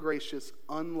 ungracious,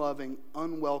 unloving,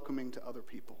 unwelcoming to other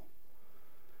people.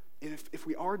 And if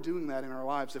we are doing that in our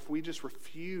lives, if we just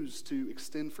refuse to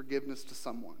extend forgiveness to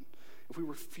someone, if we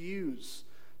refuse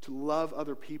to love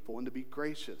other people and to be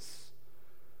gracious,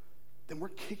 then we're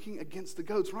kicking against the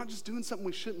goads. We're not just doing something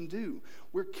we shouldn't do.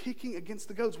 We're kicking against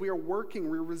the goads. We are working,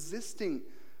 we're resisting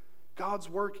God's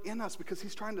work in us because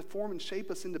He's trying to form and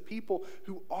shape us into people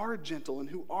who are gentle and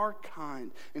who are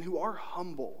kind and who are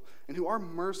humble and who are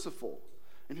merciful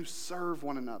and who serve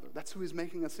one another. That's who He's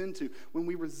making us into. When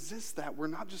we resist that, we're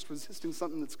not just resisting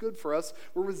something that's good for us,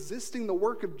 we're resisting the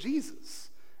work of Jesus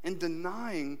and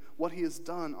denying what He has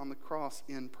done on the cross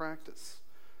in practice.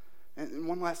 And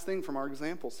one last thing from our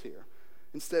examples here.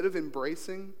 Instead of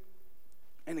embracing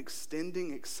and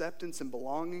extending acceptance and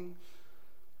belonging,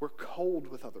 we're cold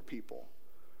with other people,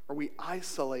 or we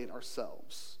isolate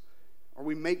ourselves, or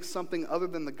we make something other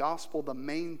than the gospel the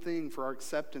main thing for our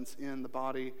acceptance in the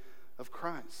body of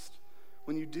Christ.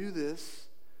 When you do this,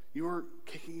 you are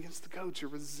kicking against the goads. You're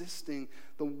resisting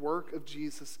the work of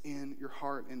Jesus in your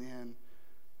heart and in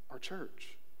our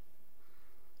church.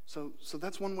 So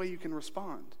that's one way you can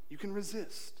respond. You can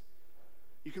resist.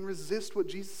 You can resist what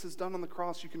Jesus has done on the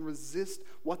cross. You can resist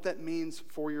what that means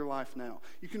for your life now.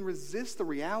 You can resist the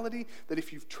reality that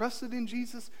if you've trusted in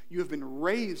Jesus, you have been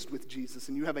raised with Jesus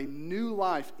and you have a new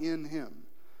life in Him.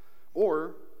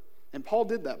 Or, and Paul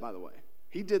did that, by the way.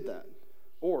 He did that.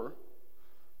 Or,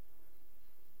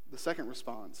 the second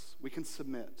response, we can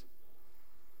submit.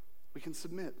 We can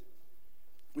submit.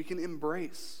 We can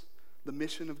embrace the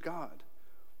mission of God.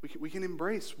 We can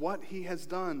embrace what He has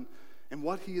done and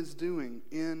what He is doing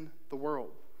in the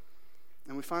world.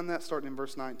 And we find that starting in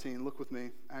verse 19. Look with me,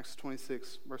 Acts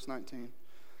 26, verse 19.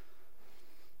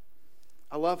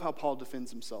 I love how Paul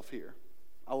defends himself here.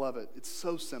 I love it. It's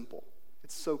so simple.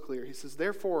 It's so clear. He says,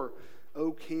 "Therefore,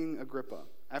 O King Agrippa,"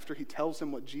 after he tells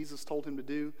him what Jesus told him to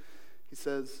do, he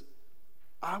says,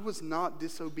 "I was not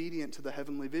disobedient to the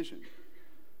heavenly vision."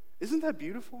 Isn't that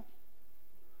beautiful?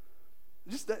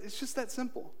 It's just that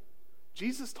simple.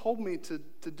 Jesus told me to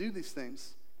do these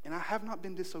things, and I have not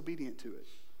been disobedient to it.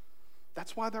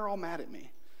 That's why they're all mad at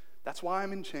me. That's why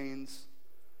I'm in chains,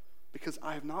 because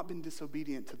I have not been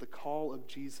disobedient to the call of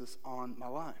Jesus on my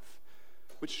life.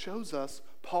 Which shows us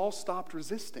Paul stopped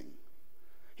resisting.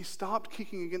 He stopped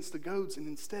kicking against the goads and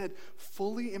instead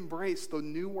fully embraced the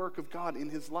new work of God in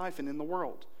his life and in the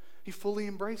world. He fully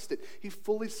embraced it. He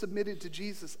fully submitted to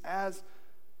Jesus as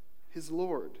his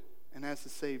Lord and as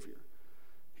his Savior.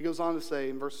 He goes on to say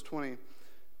in verse 20,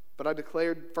 but I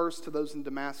declared first to those in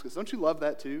Damascus. Don't you love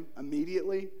that too?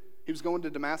 Immediately, he was going to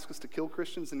Damascus to kill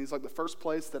Christians, and he's like, the first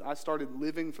place that I started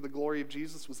living for the glory of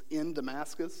Jesus was in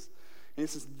Damascus. And he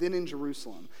says, then in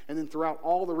Jerusalem, and then throughout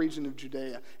all the region of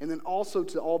Judea, and then also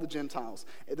to all the Gentiles,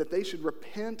 that they should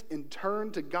repent and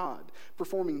turn to God,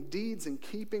 performing deeds in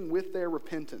keeping with their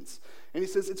repentance. And he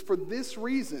says, it's for this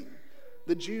reason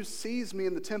the Jews seized me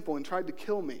in the temple and tried to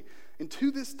kill me. And to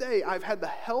this day, I've had the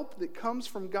help that comes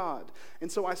from God.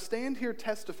 And so I stand here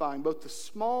testifying, both to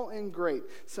small and great,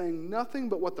 saying nothing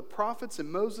but what the prophets and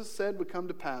Moses said would come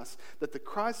to pass, that the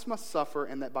Christ must suffer,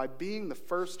 and that by being the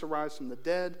first to rise from the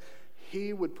dead,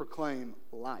 he would proclaim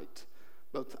light,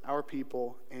 both to our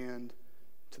people and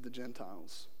to the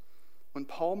Gentiles. When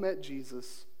Paul met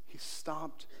Jesus, he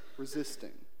stopped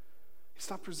resisting. He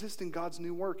stopped resisting God's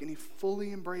new work, and he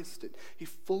fully embraced it. He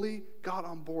fully got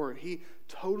on board. He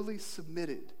totally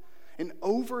submitted. And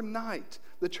overnight,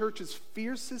 the church's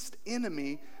fiercest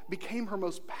enemy became her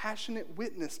most passionate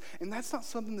witness. And that's not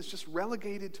something that's just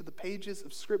relegated to the pages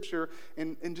of Scripture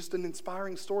and just an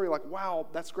inspiring story like, wow,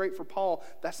 that's great for Paul.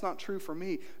 That's not true for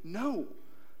me. No.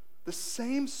 The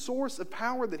same source of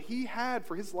power that he had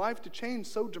for his life to change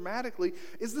so dramatically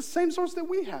is the same source that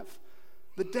we have.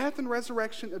 The death and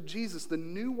resurrection of Jesus, the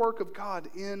new work of God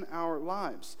in our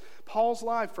lives. Paul's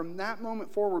life from that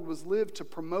moment forward was lived to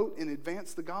promote and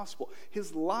advance the gospel.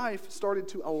 His life started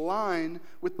to align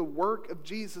with the work of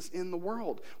Jesus in the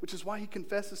world, which is why he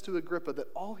confesses to Agrippa that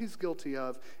all he's guilty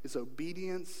of is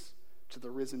obedience to the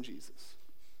risen Jesus.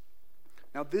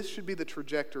 Now, this should be the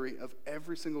trajectory of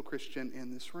every single Christian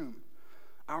in this room.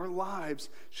 Our lives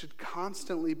should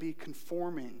constantly be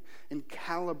conforming and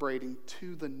calibrating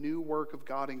to the new work of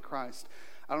God in Christ.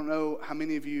 I don't know how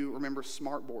many of you remember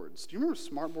smart boards. Do you remember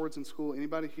smart boards in school?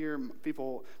 Anybody here?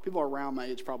 People around my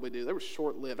age probably do. They were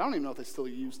short-lived. I don't even know if they still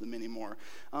use them anymore.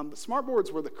 But smart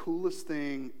boards were the coolest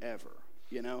thing ever.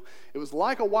 You know, it was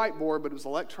like a whiteboard, but it was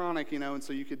electronic, and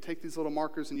so you could take these little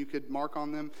markers and you could mark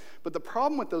on them. But the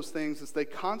problem with those things is they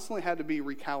constantly had to be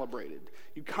recalibrated.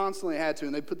 You constantly had to,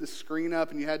 and they put this screen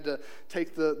up, and you had to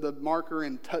take the marker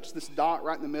and touch this dot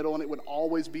right in the middle, and it would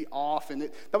always be off. And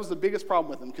that was the biggest problem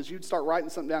with them, because you'd start writing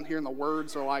something down here, and the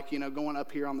words are like, going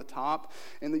up here on the top,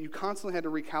 and that you constantly had to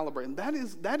recalibrate. And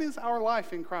that is our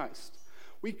life in Christ.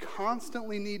 We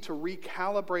constantly need to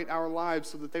recalibrate our lives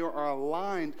so that they are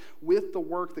aligned with the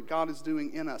work that God is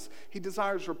doing in us. He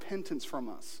desires repentance from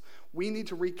us. We need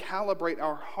to recalibrate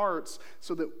our hearts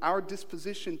so that our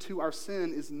disposition to our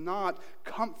sin is not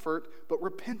comfort, but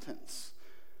repentance.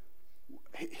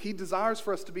 He desires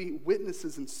for us to be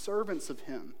witnesses and servants of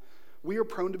Him. We are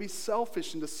prone to be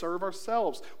selfish and to serve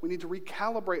ourselves. We need to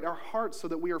recalibrate our hearts so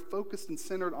that we are focused and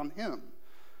centered on Him.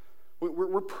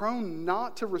 We're prone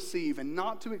not to receive and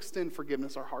not to extend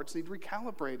forgiveness. Our hearts need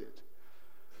recalibrated.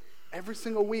 Every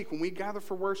single week when we gather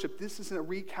for worship, this is a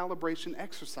recalibration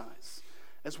exercise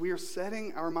as we are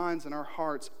setting our minds and our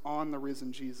hearts on the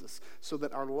risen Jesus so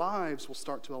that our lives will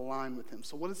start to align with Him.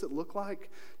 So what does it look like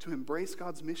to embrace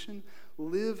God's mission?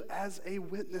 Live as a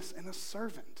witness and a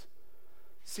servant.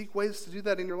 Seek ways to do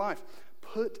that in your life.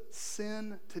 Put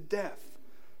sin to death.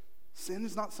 Sin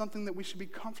is not something that we should be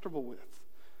comfortable with.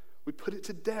 We put it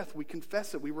to death. We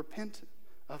confess it. We repent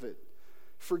of it.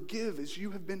 Forgive as you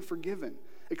have been forgiven.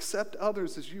 Accept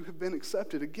others as you have been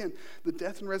accepted. Again, the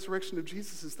death and resurrection of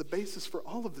Jesus is the basis for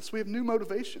all of this. We have new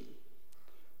motivation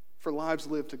for lives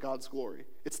lived to God's glory.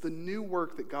 It's the new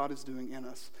work that God is doing in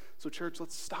us. So, church,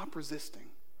 let's stop resisting.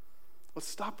 Let's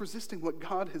stop resisting what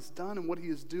God has done and what He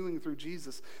is doing through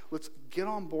Jesus. Let's get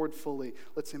on board fully.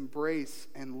 Let's embrace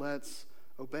and let's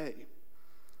obey.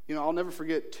 I'll never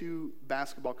forget two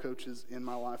basketball coaches in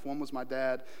my life. One was my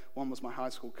dad, one was my high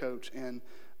school coach, and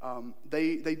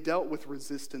they dealt with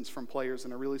resistance from players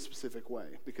in a really specific way.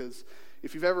 Because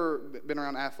if you've ever been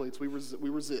around athletes, we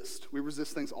resist. We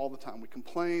resist things all the time. We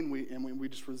complain, we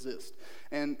just resist.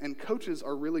 And coaches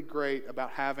are really great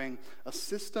about having a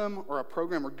system or a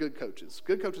program, or good coaches.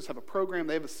 Good coaches have a program,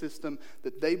 they have a system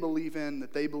that they believe in,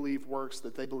 that they believe works,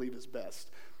 that they believe is best.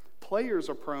 Players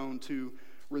are prone to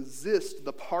resist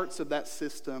the parts of that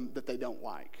system that they don't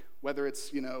like. Whether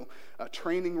it's, a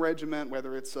training regiment,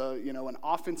 whether it's, an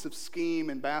offensive scheme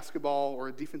in basketball or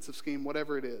a defensive scheme,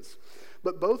 whatever it is.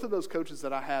 But both of those coaches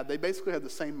that I had, they basically had the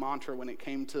same mantra when it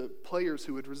came to players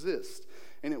who would resist.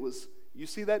 And it was, you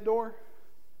see that door?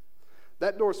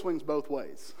 That door swings both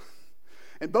ways.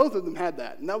 And both of them had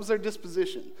that. And that was their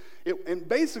disposition. And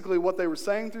basically what they were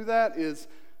saying through that is,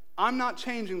 I'm not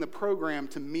changing the program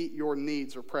to meet your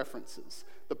needs or preferences.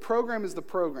 The program is the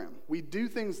program. We do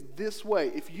things this way.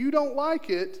 If you don't like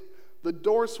it, the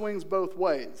door swings both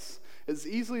ways. As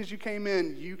easily as you came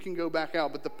in, you can go back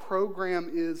out, but the program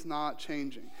is not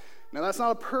changing. Now, that's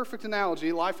not a perfect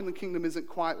analogy. Life in the kingdom isn't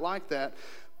quite like that.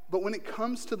 But when it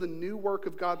comes to the new work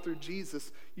of God through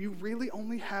Jesus, you really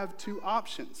only have two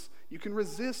options. You can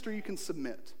resist or you can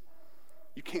submit.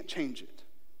 You can't change it.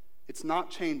 It's not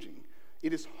changing.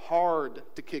 It is hard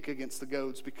to kick against the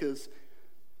goads because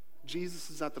Jesus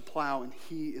is at the plow and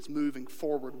he is moving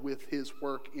forward with his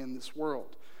work in this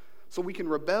world. So we can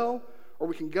rebel or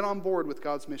we can get on board with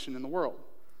God's mission in the world.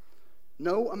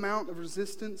 No amount of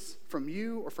resistance from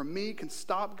you or from me can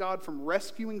stop God from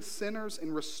rescuing sinners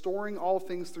and restoring all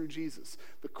things through Jesus.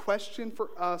 The question for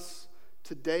us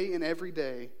today and every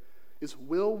day is,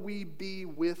 will we be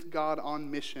with God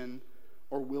on mission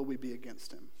or will we be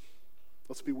against him?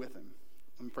 Let's be with him.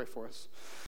 Let me pray for us.